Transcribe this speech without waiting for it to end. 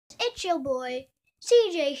it's your boy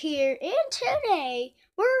CJ here, and today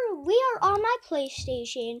we are on my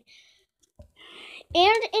PlayStation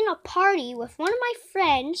and in a party with one of my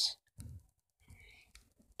friends.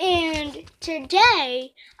 And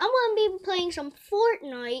today I'm going to be playing some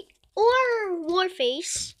Fortnite or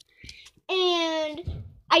Warface, and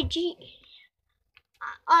I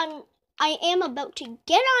am about to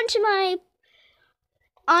get onto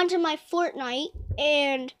my Fortnite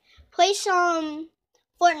and play some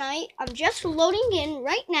Fortnite. I'm just loading in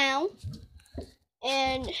right now,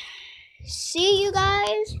 and see you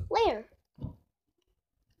guys later.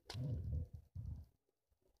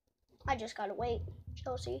 I just gotta wait,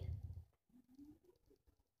 Chelsea,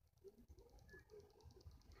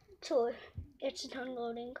 till it's done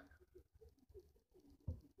loading.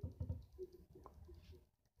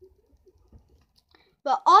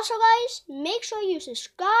 But also, guys, make sure you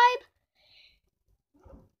subscribe,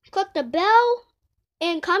 click the bell,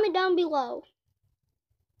 and comment down below.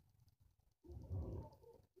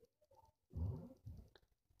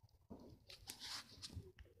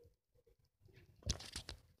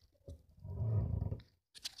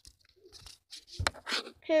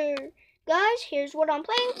 Here, guys, here's what I'm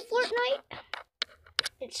playing, Fortnite.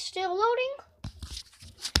 It's still loading.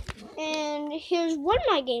 And here's one of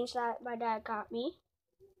my games that my dad got me.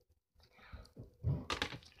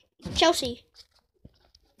 Chelsea.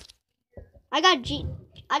 I got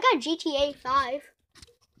GTA 5.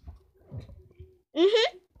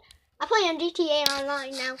 I play on GTA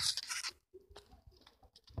Online now.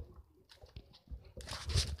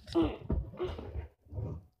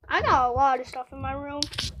 I got a lot of stuff in my room.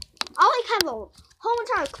 I have a whole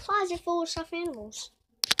entire closet full of stuffed animals.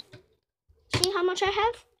 See how much I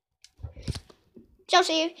have?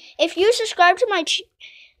 Chelsea, if you subscribe to my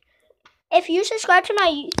did you subscribe to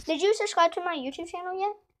my YouTube channel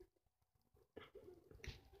yet?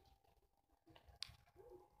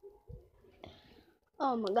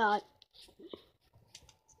 Oh my god.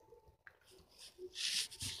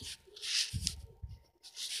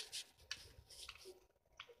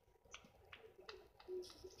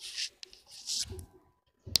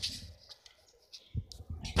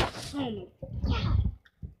 Oh my god.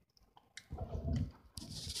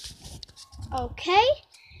 Okay.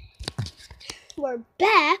 We're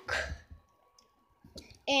back.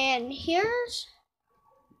 And here's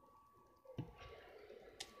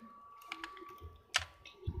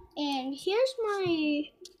my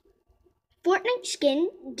Fortnite skin,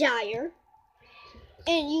 Dyer.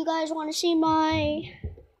 And you guys want to see my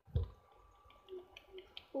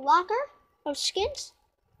locker of skins?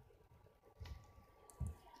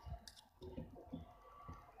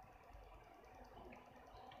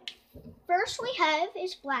 First we have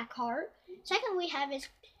is Blackheart. Second we have is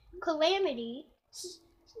Calamity.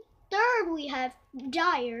 Third we have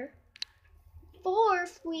Dyer.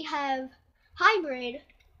 Fourth we have Hybrid.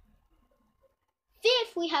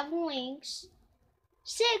 Fifth we have Lynx.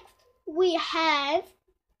 Sixth we have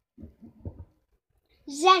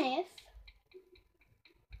Zenith.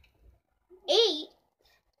 Eighth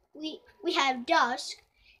we have Dusk.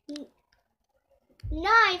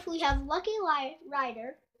 Ninth we have Lucky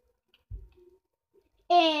Rider.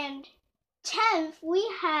 And 10th, we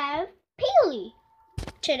have Peely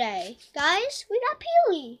today. Guys, we got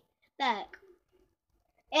Peely back.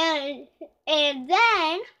 And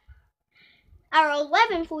then, our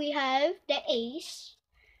 11th, we have the Ace.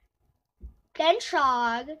 Then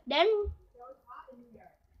Trog. Then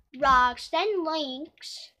Rocks. Then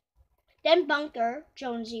Lynx. Then Bunker,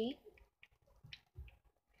 Jonesy.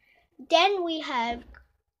 Then we have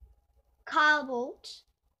Cobalt,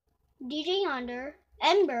 DJ Yonder,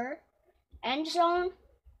 Ember, Endzone,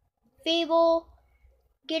 Fable,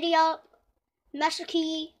 Giddy Up,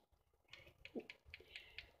 Mesaki,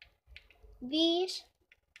 these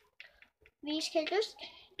characters.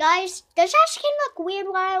 Guys, does that skin look weird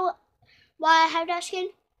why I have that skin?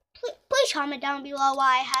 Please comment down below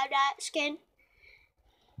why I have that skin.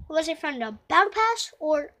 Was it from the Battle Pass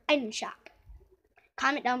or item shop?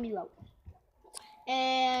 Comment down below.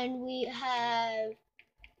 And we have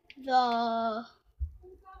the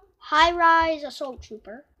High-Rise Assault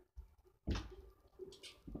Trooper.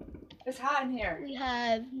 It's hot in here. We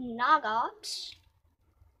have Nogox.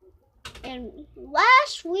 And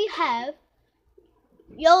last we have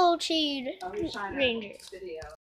Yellow Cheed Ranger.